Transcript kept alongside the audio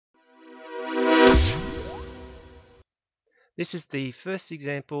This is the first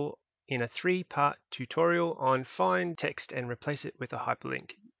example in a 3-part tutorial on find text and replace it with a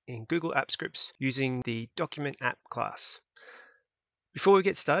hyperlink in Google Apps Scripts using the DocumentApp class. Before we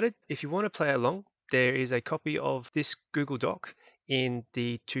get started, if you want to play along, there is a copy of this Google Doc in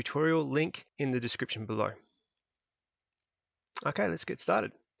the tutorial link in the description below. Okay, let's get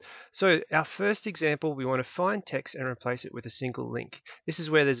started. So our first example, we want to find text and replace it with a single link. This is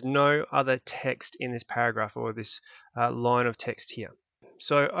where there's no other text in this paragraph or this line of text here.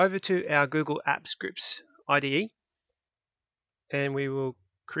 So over to our Google Apps Scripts IDE, and we will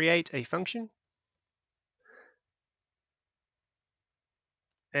create a function,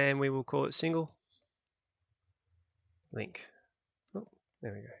 and we will call it single link. Oh,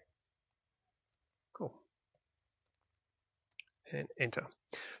 there we go. Cool. And enter.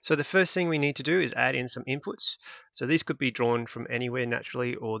 So the first thing we need to do is add in some inputs. So these could be drawn from anywhere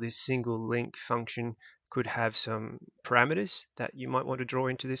naturally, or this single link function could have some parameters that you might want to draw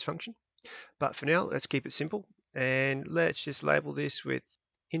into this function. But for now, let's keep it simple, and let's just label this with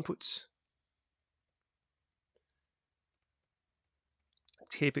inputs.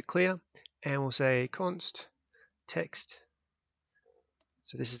 To keep it clear, and we'll say const text.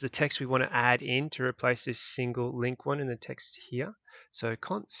 So this is the text we want to add in to replace this single link one in the text here. So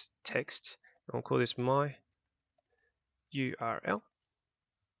const text, and we'll call this my URL.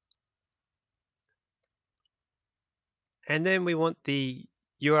 And then we want the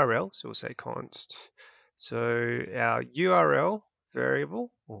URL, so we'll say const. So our URL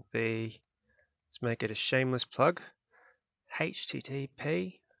variable will be, let's make it a shameless plug,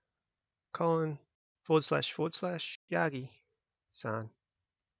 http://yagi-san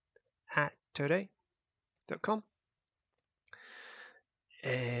 @today.com.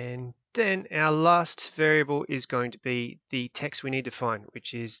 And then our last variable is going to be the text we need to find,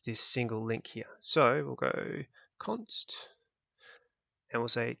 which is this single link here. So we'll go const, and we'll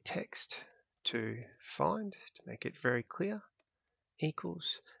say text to find to make it very clear,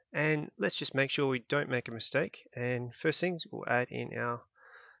 equals, and let's just make sure we don't make a mistake. And first things, we'll add in our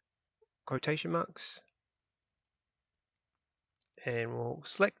quotation marks, and we'll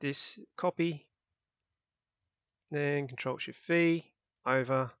select this, copy, then Control-Shift-V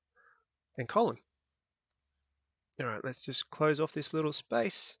over, and colon. All right, let's just close off this little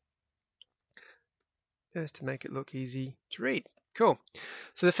space just to make it look easy to read. Cool.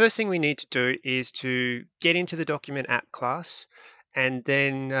 So the first thing we need to do is to get into the document app class, and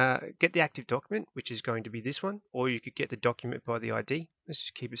then get the active document, which is going to be this one, or you could get the document by the ID. Let's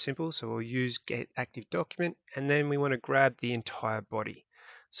just keep it simple. So we'll use get active document, and then we want to grab the entire body.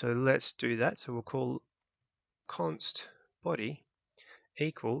 So let's do that. So we'll call const body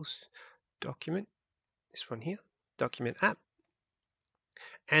equals document, this one here, document app,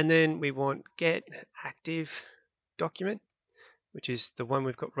 and then we want get active document, which is the one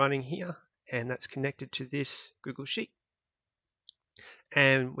we've got running here, and that's connected to this Google Sheet.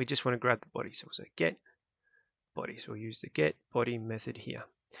 And we just want to grab the body, so we'll say get body. So we'll use the get body method here,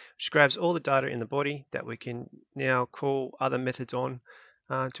 which grabs all the data in the body that we can now call other methods on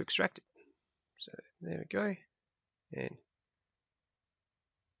to extract it. So there we go, and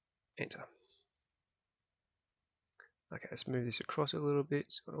enter. Okay, let's move this across a little bit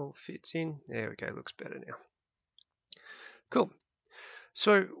so it all fits in. There we go, looks better now. Cool.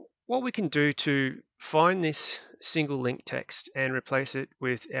 So what we can do to find this single link text and replace it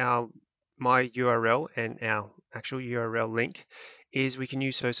with our my URL and our actual URL link is we can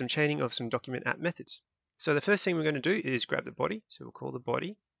use some chaining of some document app methods. So the first thing we're going to do is grab the body. So we'll call the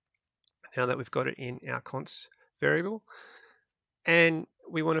body, now that we've got it in our const variable, and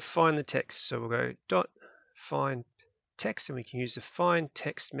we want to find the text. So we'll go dot find text, and we can use the find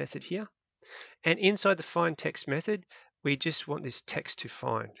text method here. And inside the find text method, we just want this text to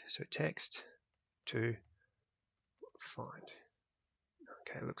find. So text to find.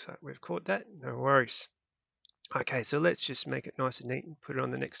 Okay, looks like we've caught that. No worries. Okay, so let's just make it nice and neat and put it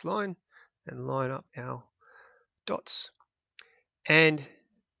on the next line and line up our dots. And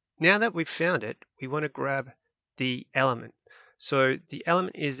now that we've found it, we want to grab the element. So the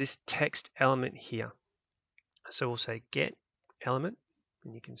element is this text element here. So we'll say get element,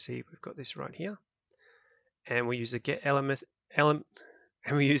 and you can see we've got this right here. And we use the get element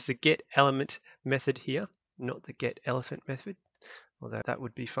method here, not the get elephant method, although that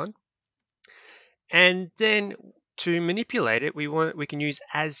would be fun. And then to manipulate it, we can use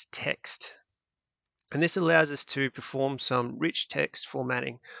as text, and this allows us to perform some rich text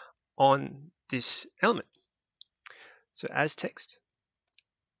formatting on this element. So as text,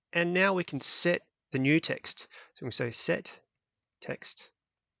 and now we can set the new text. So we say set text,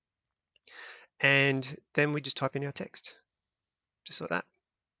 and then we just type in our text. just like that.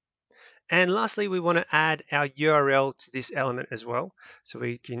 And lastly, we want to add our URL to this element as well. So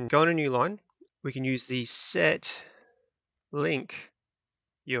we can go on a new line. We can use the set link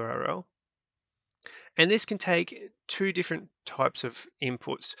URL. And this can take two different types of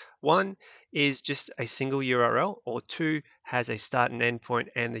inputs. One is just a single URL, or two has a start and end point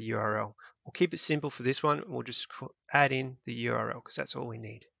and the URL. We'll keep it simple for this one. We'll just add in the URL because that's all we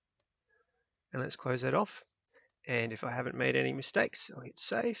need. And let's close that off. And if I haven't made any mistakes, I'll hit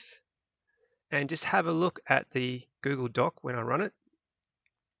save. And just have a look at the Google Doc when I run it.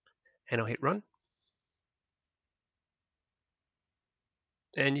 And I'll hit run.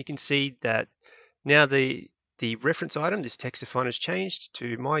 And you can see that now the reference item, this text definer, has changed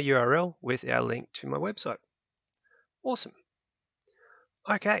to my URL with our link to my website. Awesome.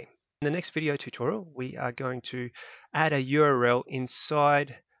 Okay, in the next video tutorial, we are going to add a URL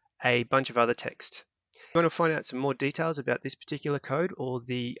inside a bunch of other text. If you want to find out some more details about this particular code or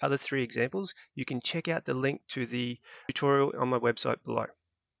the other three examples, you can check out the link to the tutorial on my website below.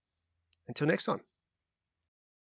 Until next time.